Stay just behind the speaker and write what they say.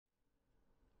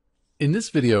In this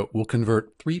video, we'll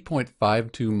convert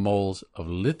 3.52 moles of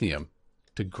lithium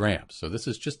to grams. So this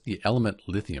is just the element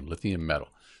lithium, lithium metal.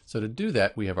 So to do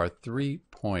that, we have our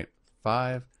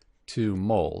 3.52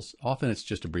 moles. Often it's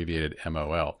just abbreviated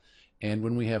MOL. And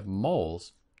when we have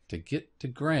moles, to get to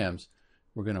grams,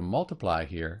 we're going to multiply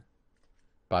here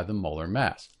by the molar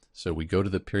mass. So we go to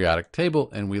the periodic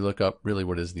table and we look up really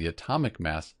what is the atomic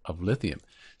mass of lithium.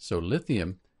 So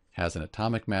lithium has an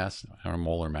atomic mass, or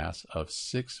molar mass, of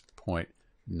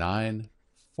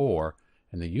 6.94,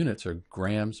 and the units are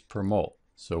grams per mole.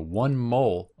 So 1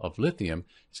 mole of lithium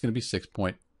is going to be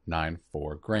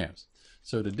 6.94 grams.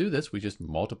 So to do this, we just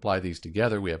multiply these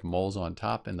together. We have moles on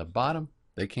top and the bottom.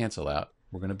 They cancel out.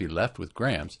 We're going to be left with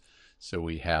grams. So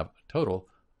we have a total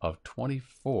of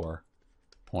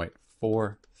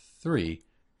 24.43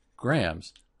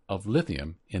 grams of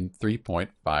lithium in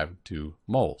 3.52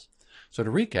 moles. So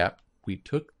to recap, we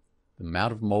took the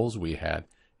amount of moles we had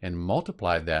and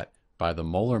multiplied that by the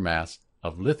molar mass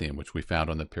of lithium, which we found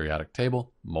on the periodic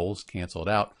table. Moles canceled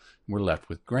out, and we're left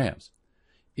with grams.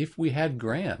 If we had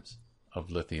grams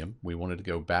of lithium, we wanted to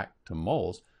go back to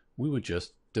moles, we would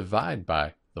just divide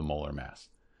by the molar mass.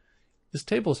 This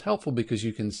table is helpful because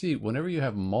you can see whenever you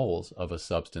have moles of a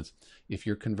substance, if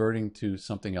you're converting to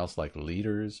something else like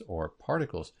liters or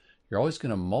particles, you're always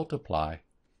going to multiply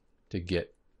to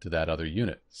get to that other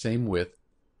unit. Same with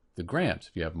the grams.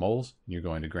 If you have moles and you're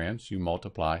going to grams, you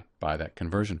multiply by that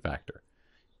conversion factor.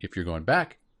 If you're going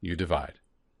back, you divide.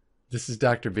 This is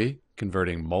Dr. B,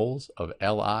 converting moles of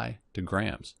Li to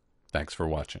grams. Thanks for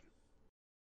watching.